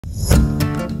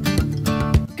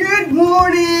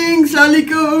Morning,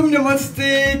 सलाम,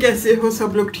 नमस्ते। कैसे हो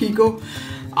सब लोग? ठीक हो?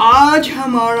 आज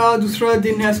हमारा दूसरा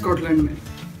दिन है स्कॉटलैंड में।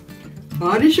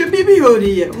 बारिश अभी भी हो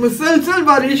रही है, मुसलसल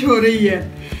बारिश हो रही है।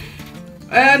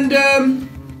 एंड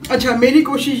अच्छा, मेरी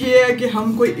कोशिश ये है कि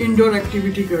हम कोई इंडोर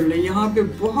एक्टिविटी कर लें। यहाँ पे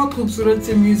बहुत खूबसूरत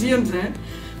से म्यूजियम्स हैं,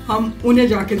 हम उन्हें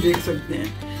जाके देख सकते हैं।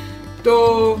 तो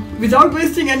without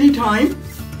wasting any time,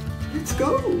 let's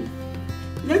go,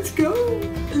 let's go,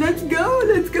 let's go,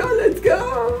 let's go, let's go.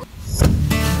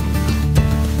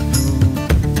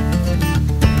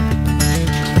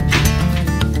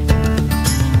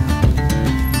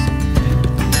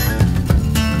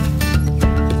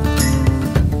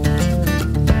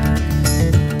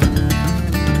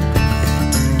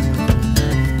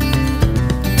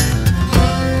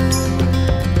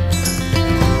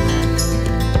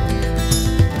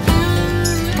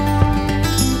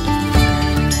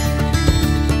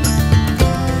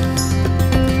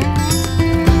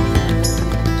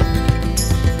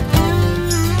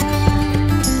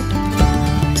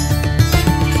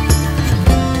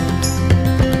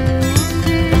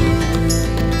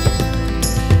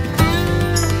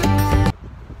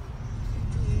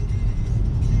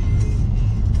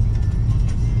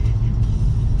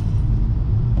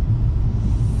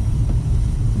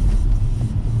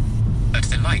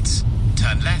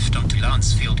 Turn left onto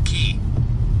Lancefield Quay.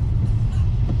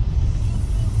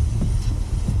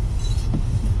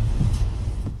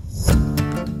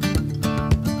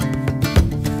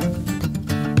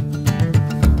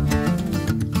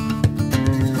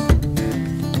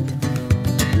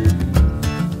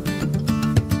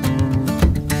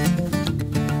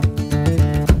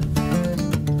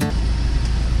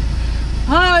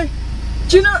 Hi,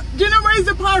 do you know where is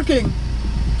the parking?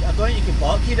 I don't think you can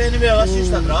park here anywhere, that's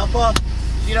just a car park.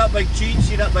 See that big tree,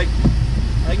 see that big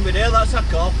thing with there, that's a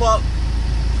car park.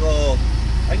 So,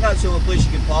 I think that's the only place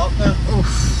you can park now.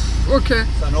 Oh, okay.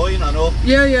 It's annoying, I know.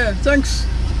 Yeah, thanks.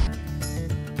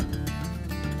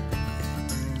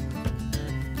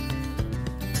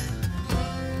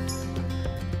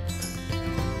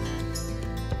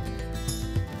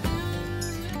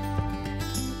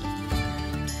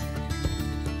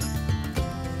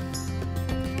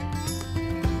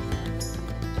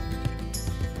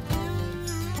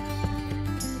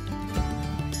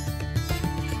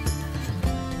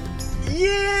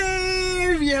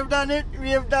 Yay! We have done it! We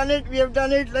have done it! We have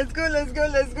done it! Let's go! Let's go!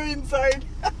 Let's go inside!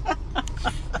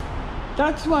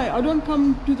 That's why I don't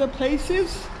come to the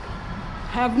places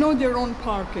have no their own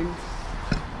parking.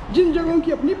 जिन जगहों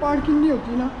की अपनी parking नहीं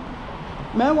होती ना,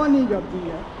 मैं वहाँ नहीं जाती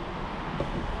है।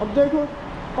 अब देखो,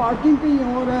 पार्किंग कहीं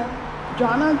और है,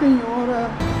 जाना कहीं और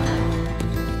है।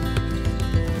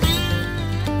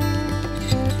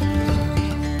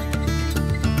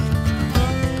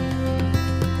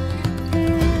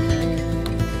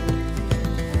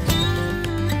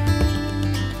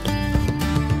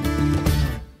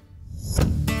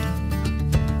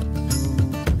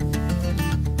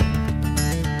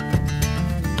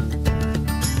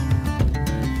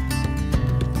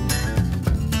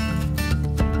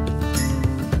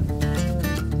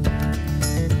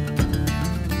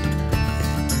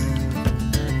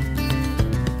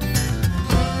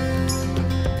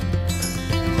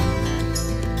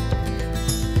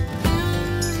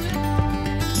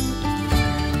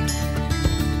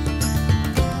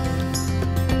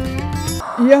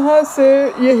 यहाँ से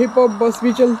ये हिप हॉप बस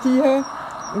भी चलती है।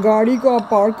 गाड़ी को आप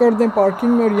पार्क कर दें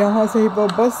पार्किंग में और यहाँ से hip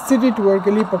hop bus city tour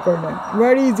के लिए पकड़ लें।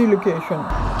 Very easy location.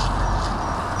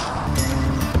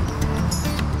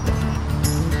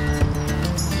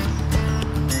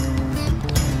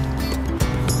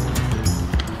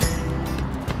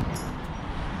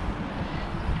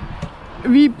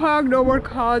 We parked our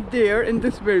car there in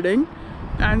this building,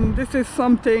 and this is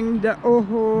something, the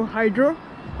OVO hydro.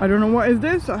 I don't know what is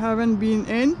this, I haven't been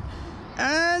in.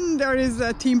 And there is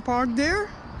a theme park there,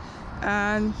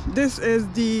 and this is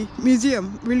the museum.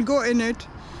 We'll go in it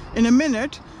in a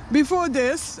minute. Before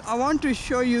this, I want to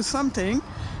show you something.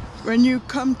 When you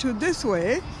come to this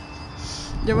way,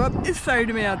 जब आप इस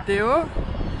side में आते हो,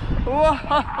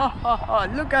 wow,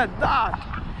 look at that.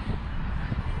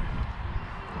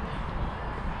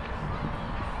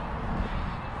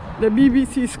 The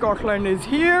BBC Scotland is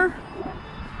here.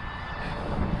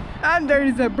 And there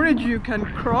is a bridge you can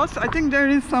cross. I think there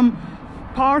is some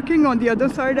parking on the other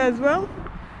side as well.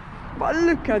 But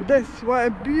look at this,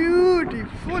 what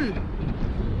beautiful.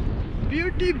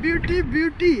 Beauty, beauty,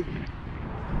 beauty.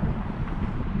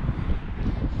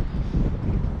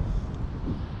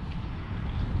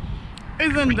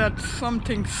 Isn't that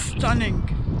something stunning?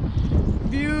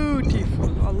 Beautiful,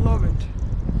 I love it.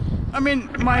 I mean,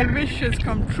 my wish has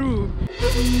come true.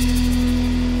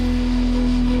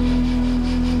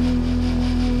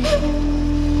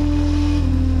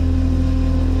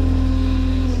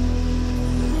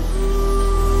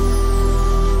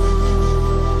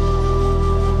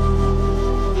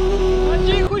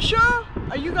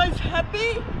 Are you guys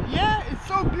happy? Yeah, it's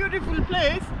so beautiful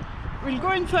place. We'll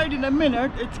go inside in a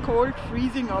minute. It's cold,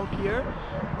 freezing out here.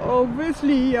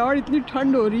 Obviously, yaar, itni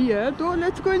thand ho rahi hai, so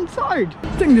let's go inside.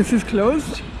 I think this is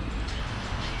closed.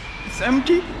 It's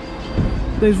empty.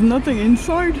 There's nothing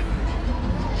inside.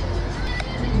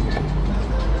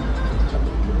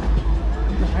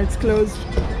 Nah, it's closed.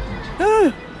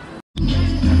 Ah.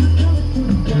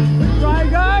 Right,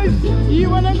 guys, you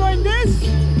wanna go in this?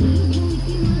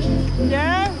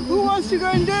 Yeah, who wants to go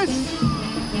in this?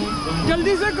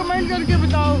 जल्दी से comment करके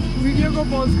बताओ video को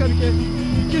pause करके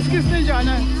किस किसने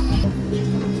जाना है.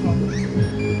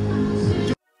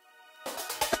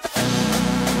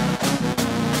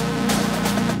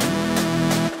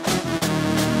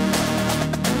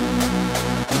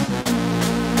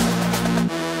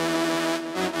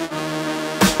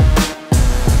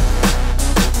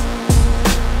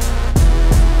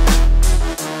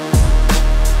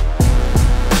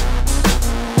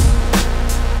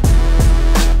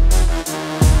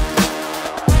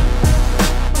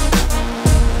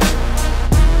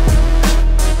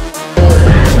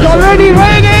 Already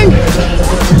raining!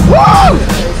 Woo!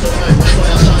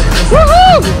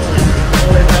 Woohoo!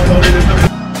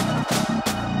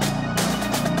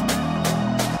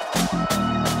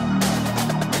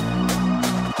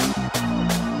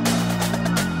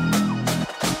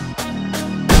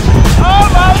 Oh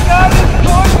my God, it's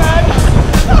cold, man!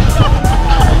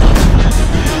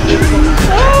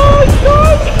 Oh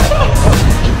God!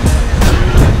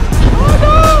 Oh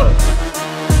no!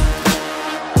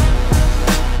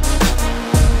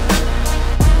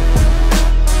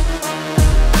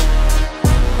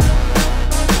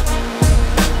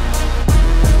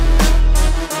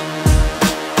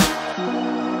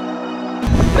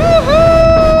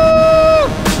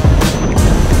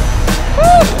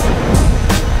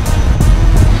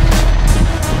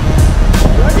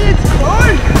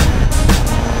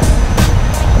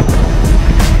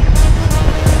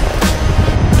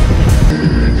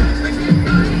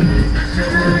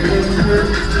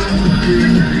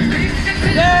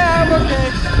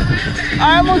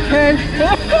 I'm okay.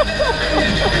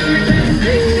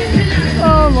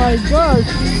 Oh my gosh.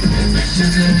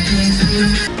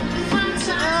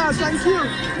 Ah, thank you.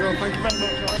 Yo, thank you very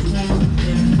much.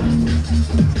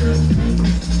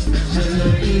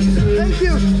 Thank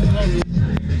you.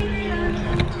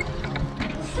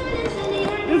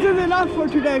 This is enough for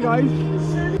today, guys.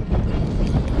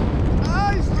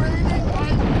 Ah, it's raining.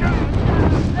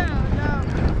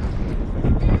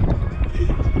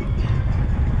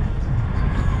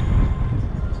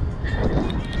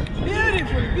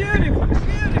 Beautiful, beautiful,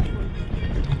 beautiful.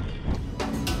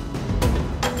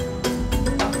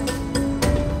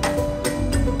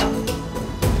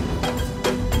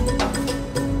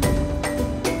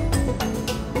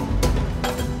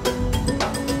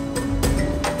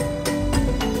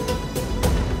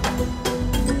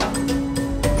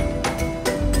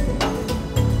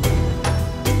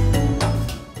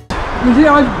 मुझे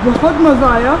आज बहुत मज़ा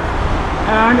आया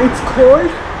and it's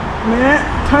cold. मैं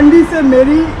ठंडी से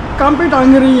मेरी काम पे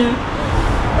टांग रही हैं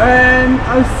and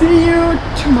I C you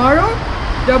tomorrow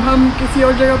जब हम किसी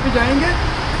और जगह पे जाएंगे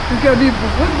क्योंकि अभी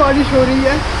बहुत बारिश हो रही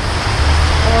है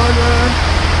और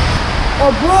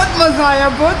बहुत मज़ा आया,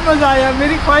 बहुत मज़ा आया.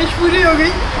 मेरी ख्वाहिश पूरी हो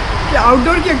गई कि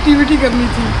आउटडोर की एक्टिविटी करनी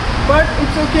थी but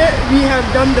it's okay, we have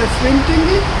done the swim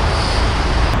थिंगी.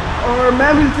 और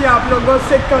मैं मिलती हूँ आप लोगों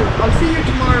से कल. I'll see you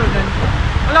tomorrow then.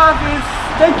 Allah Hafiz.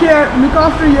 Take care. Look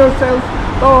after yourself.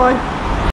 Bye.